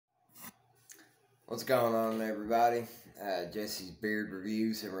What's going on, everybody? Jesse's Beard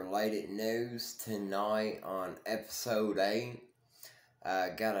Reviews and Related News tonight on episode 8.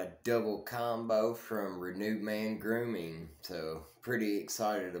 Got a double combo from Renewed Man Grooming, so pretty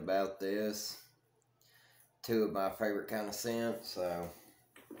excited about this. Two of my favorite kind of scents, so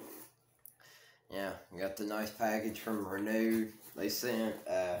yeah, got the nice package from Renewed. They sent,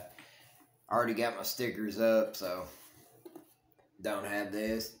 already got my stickers up, so don't have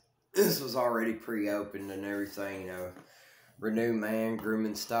this. This was already pre-opened and everything, you know. Renewed Man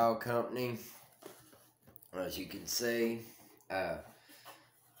Grooming Style Company. As you can see,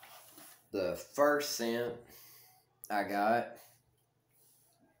 the first scent I got,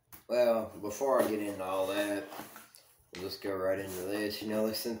 well, before I get into all that, we'll just go right into this. You know,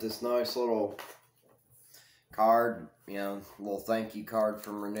 they sent this nice little card, you know, little thank you card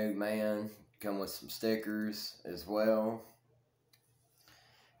from Renewed Man. Come with some stickers as well.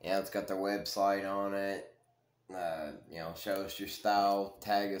 Yeah, it's got their website on it. You know, show us your style,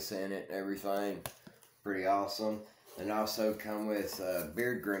 tag us in it, and everything. Pretty awesome. And also come with a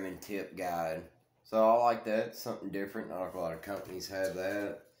beard grooming tip guide. So I like that. Something different. Not a lot of companies have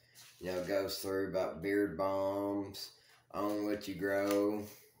that. You know, it goes through about beard balms, on what you grow,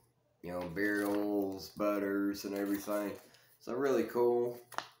 you know, beard oils, butters, and everything. So really cool.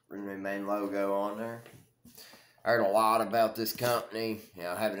 Renewed Man logo on there. I heard a lot about this company. You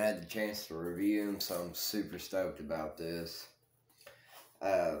know, I haven't had the chance to review them, so I'm super stoked about this.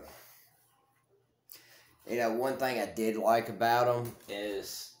 You know, one thing I did like about them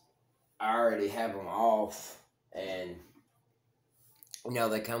is I already have them off, and you know,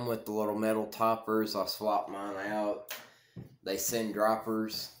 they come with the little metal toppers. I swapped mine out. They send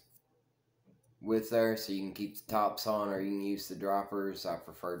droppers with there, so you can keep the tops on, or you can use the droppers. I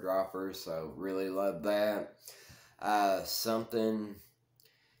prefer droppers, so really love that.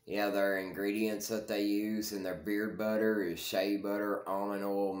 Their ingredients that they use in their beard butter is shea butter, almond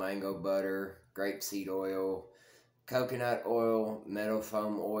oil, mango butter, grapeseed oil, coconut oil, meadow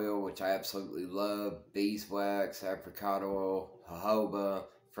foam oil, which I absolutely love, beeswax, apricot oil, jojoba,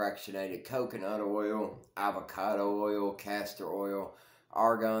 fractionated coconut oil, avocado oil, castor oil,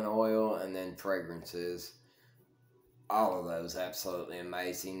 argan oil, and then fragrances. All of those absolutely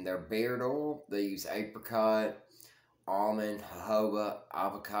amazing. Their beard oil, they use apricot, almond, jojoba,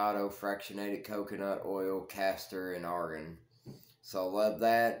 avocado, fractionated coconut oil, castor, and argan. So love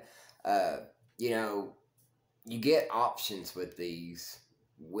that. You know, you get options with these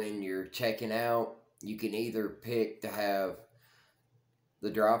when you're checking out. You can either pick to have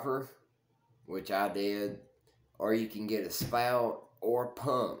the dropper, which I did, or you can get a spout or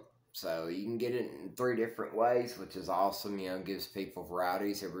pump. So you can get it in 3 different ways, which is awesome. You know, gives people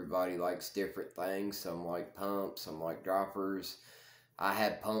varieties. Everybody likes different things. Some like pumps, some like droppers. I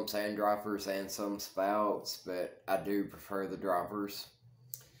had pumps and droppers and some spouts, but I do prefer the droppers.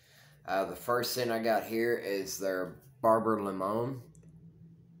 The first scent I got here is their Barber Limon,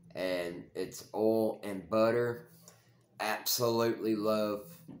 and it's oil and butter. Absolutely love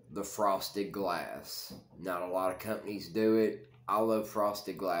the frosted glass. Not a lot of companies do it. I love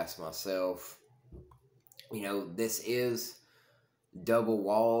frosted glass myself. You know, this is double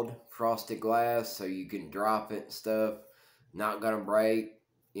walled frosted glass, so you can drop it and stuff. Not gonna break,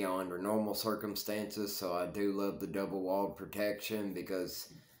 you know, under normal circumstances. So I do love the double walled protection,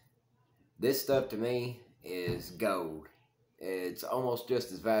 because this stuff to me is gold. It's almost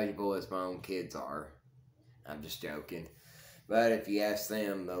just as valuable as my own kids are. I'm just joking. But if you ask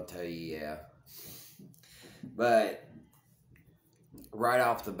them, they'll tell you yeah. But right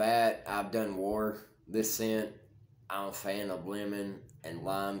off the bat, I've done wore this scent. I'm a fan of lemon and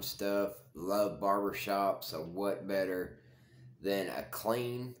lime stuff. Love barbershop, so what better than a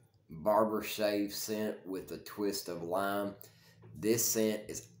clean barber shave scent with a twist of lime. This scent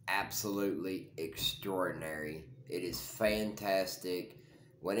is absolutely extraordinary. It is fantastic.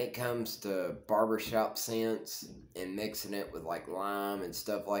 When it comes to barbershop scents and mixing it with like lime and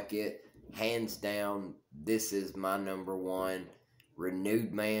stuff like it, hands down, this is my number one.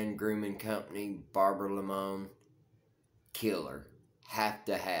 Renewed Man Grooming Company, Barber Limon, killer. Have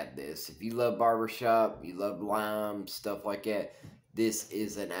to have this. If you love barbershop, you love lime, stuff like that, this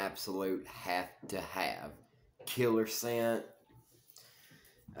is an absolute have to have. Killer scent.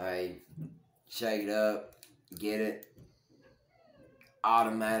 I shake it up, get it,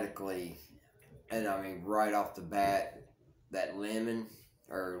 automatically, and I mean right off the bat, that lemon,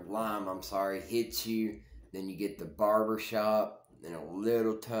 or lime, I'm sorry, hits you. Then you get the barbershop, and a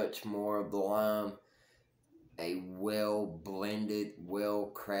little touch more of the lime. A well-blended,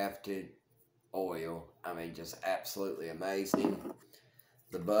 well-crafted oil. I mean, just absolutely amazing.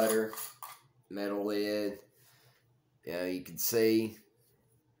 The butter, metal lid. You know, you can see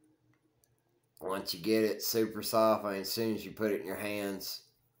once you get it super soft, I mean, as soon as you put it in your hands,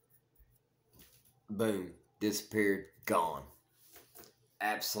 boom, disappeared, gone.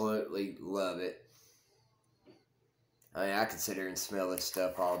 Absolutely love it. I mean, I could sit here and smell this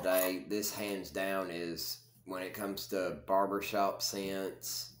stuff all day. This, hands down, is, when it comes to barbershop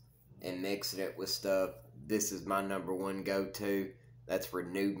scents and mixing it with stuff, this is my #1 go-to. That's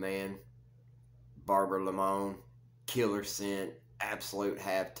Renewed Man, Barber Limon, killer scent, absolute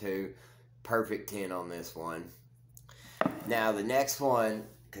have to. Perfect 10 on this one. Now, the next one,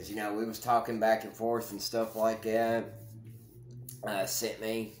 because, you know, we was talking back and forth and stuff like that, sent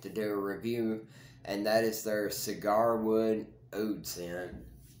me to do a review, and that is their cigarwood oud scent.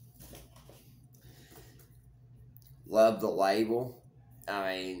 Love the label.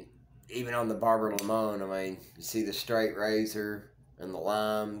 I mean, even on the Barber Limon, I mean, you see the straight razor and the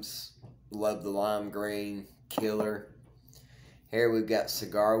limes. Love the lime green, killer. Here we've got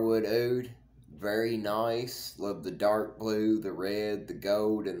cigarwood oud, very nice. Love the dark blue, the red, the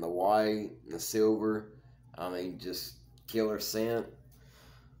gold, and the white, and the silver. I mean, just killer scent.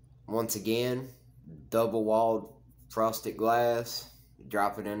 Once again, double walled frosted glass.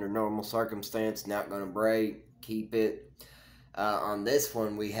 Drop it under normal circumstance, not going to break. Keep it. On this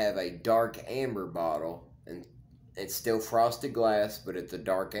one, we have a dark amber bottle, and it's still frosted glass, but it's a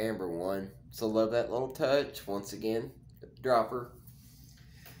dark amber one. So love that little touch. Once again, dropper.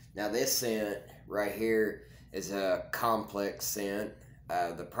 Now this scent right here is a complex scent.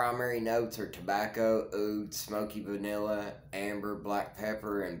 The primary notes are tobacco, oud, smoky vanilla, amber, black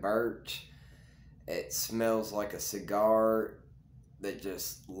pepper, and birch. It smells like a cigar, that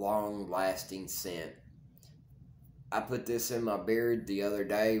just long-lasting scent. I put this in my beard the other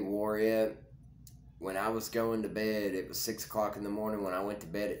day, wore it. When I was going to bed, it was 6 o'clock in the morning. When I went to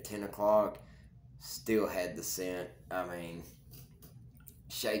bed at 10 o'clock, still had the scent. I mean,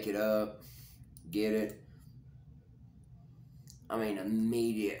 shake it up, get it. I mean,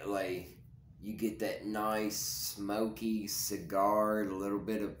 immediately you get that nice smoky cigar, a little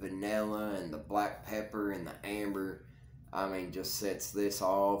bit of vanilla and the black pepper and the amber. I mean, just sets this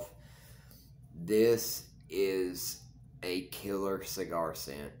off. This is a killer cigar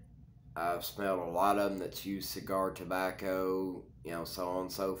scent. I've smelled a lot of them that use cigar tobacco, you know, so on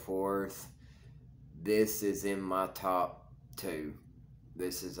and so forth. This is in my top 2.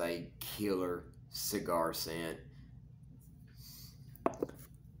 This is a killer cigar scent.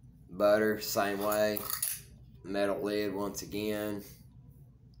 Butter, same way. Metal lid once again.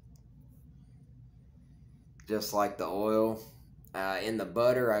 Just like the oil. In the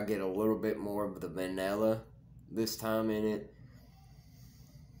butter, I get a little bit more of the vanilla this time in it.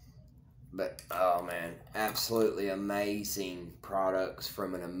 But, oh man, absolutely amazing products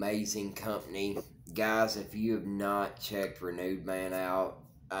from an amazing company. Guys, if you have not checked Renewed Man out,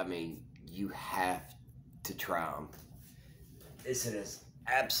 I mean, you have to try them. This is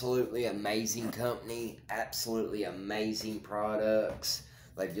absolutely amazing company, absolutely amazing products.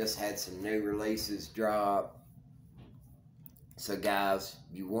 They've just had some new releases drop. So guys,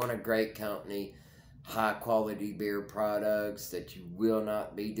 you want a great company, high quality beard products that you will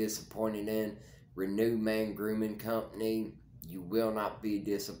not be disappointed in. Renewed Man Grooming Company, you will not be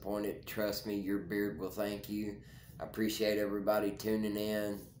disappointed. Trust me, your beard will thank you. I appreciate everybody tuning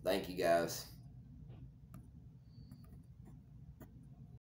in. Thank you guys.